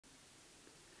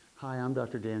Hi, I'm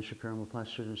Dr. Dan Shapiro. I'm a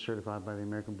plastic surgeon certified by the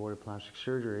American Board of Plastic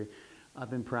Surgery. I've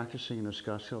been practicing in the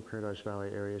Scottsdale and Paradise Valley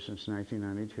area since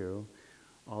 1992.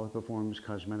 All I perform is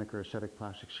cosmetic or aesthetic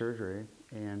plastic surgery,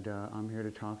 and I'm here to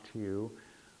talk to you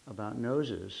about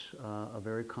noses. A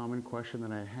very common question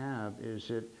that I have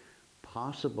is it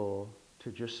possible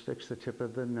to just fix the tip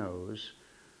of the nose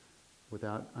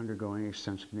without undergoing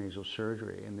extensive nasal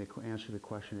surgery? And the answer to the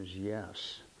question is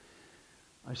yes.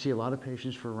 I see a lot of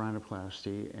patients for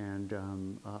rhinoplasty and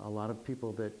a lot of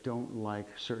people that don't like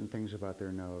certain things about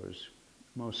their nose.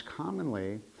 Most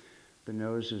commonly, the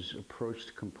nose is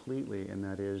approached completely, and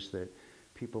that is that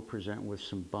people present with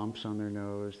some bumps on their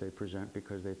nose. They present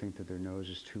because they think that their nose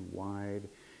is too wide.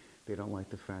 They don't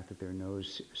like the fact that their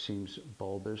nose seems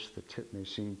bulbous, the tip may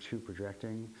seem too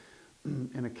projecting.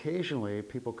 And occasionally,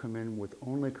 people come in with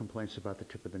only complaints about the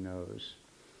tip of the nose.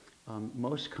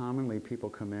 Most commonly, people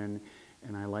come in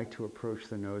and I like to approach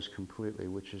the nose completely,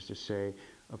 which is to say,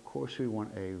 of course, we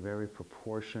want a very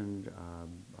proportioned,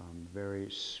 very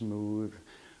smooth,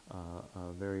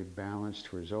 very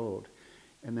balanced result.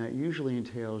 And that usually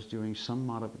entails doing some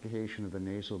modification of the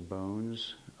nasal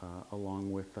bones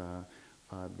along with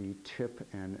the tip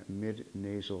and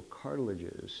mid-nasal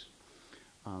cartilages.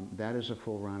 That is a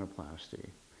full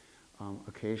rhinoplasty.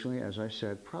 Occasionally, as I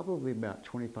said, probably about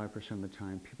 25% of the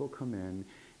time, people come in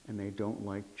and they don't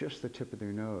like just the tip of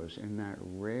their nose. In that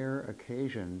rare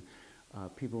occasion,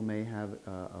 people may have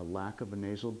a lack of a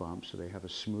nasal bump, so they have a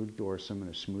smooth dorsum and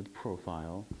a smooth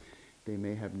profile. They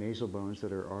may have nasal bones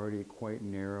that are already quite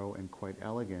narrow and quite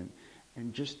elegant,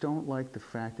 and just don't like the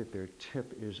fact that their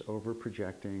tip is over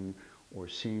projecting or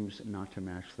seems not to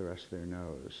match the rest of their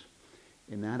nose.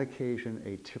 In that occasion,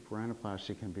 a tip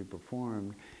rhinoplasty can be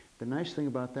performed. The nice thing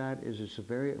about that is it's a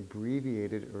very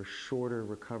abbreviated or shorter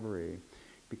recovery.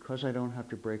 Because I don't have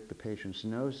to break the patient's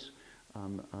nose,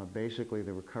 basically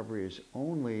the recovery is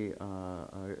only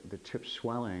the tip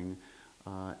swelling,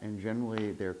 and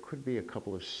generally there could be a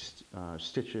couple of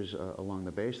stitches along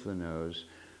the base of the nose,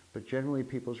 but generally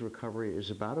people's recovery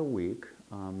is about a week,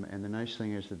 and the nice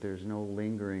thing is that there's no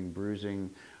lingering bruising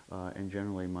and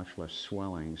generally much less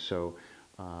swelling. So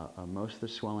most of the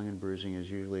swelling and bruising is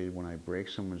usually when I break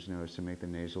someone's nose to make the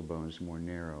nasal bones more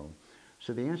narrow.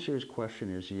 So the answer to his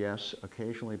question is yes,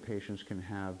 occasionally patients can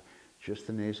have just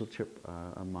the nasal tip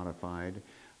modified,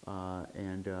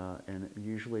 and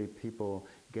usually people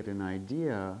get an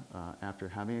idea after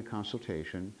having a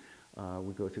consultation.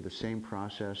 We go through the same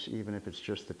process, even if it's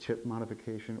just the tip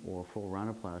modification or full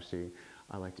rhinoplasty.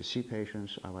 I like to see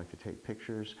patients, I like to take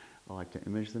pictures, I like to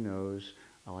image the nose,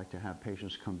 I like to have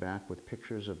patients come back with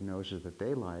pictures of noses that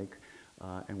they like,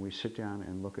 and we sit down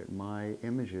and look at my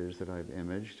images that I've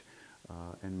imaged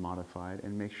and modified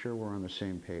and make sure we're on the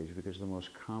same page, because the most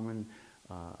common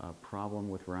problem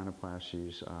with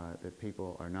rhinoplasties that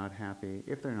people are not happy,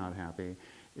 if they're not happy,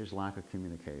 is lack of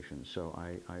communication. So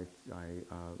I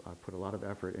put a lot of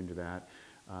effort into that,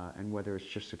 and whether it's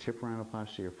just a tip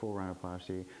rhinoplasty or full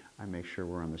rhinoplasty, I make sure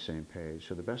we're on the same page.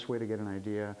 So the best way to get an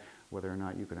idea whether or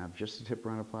not you can have just a tip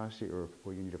rhinoplasty or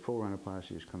you need a full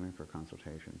rhinoplasty is come in for a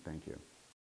consultation. Thank you.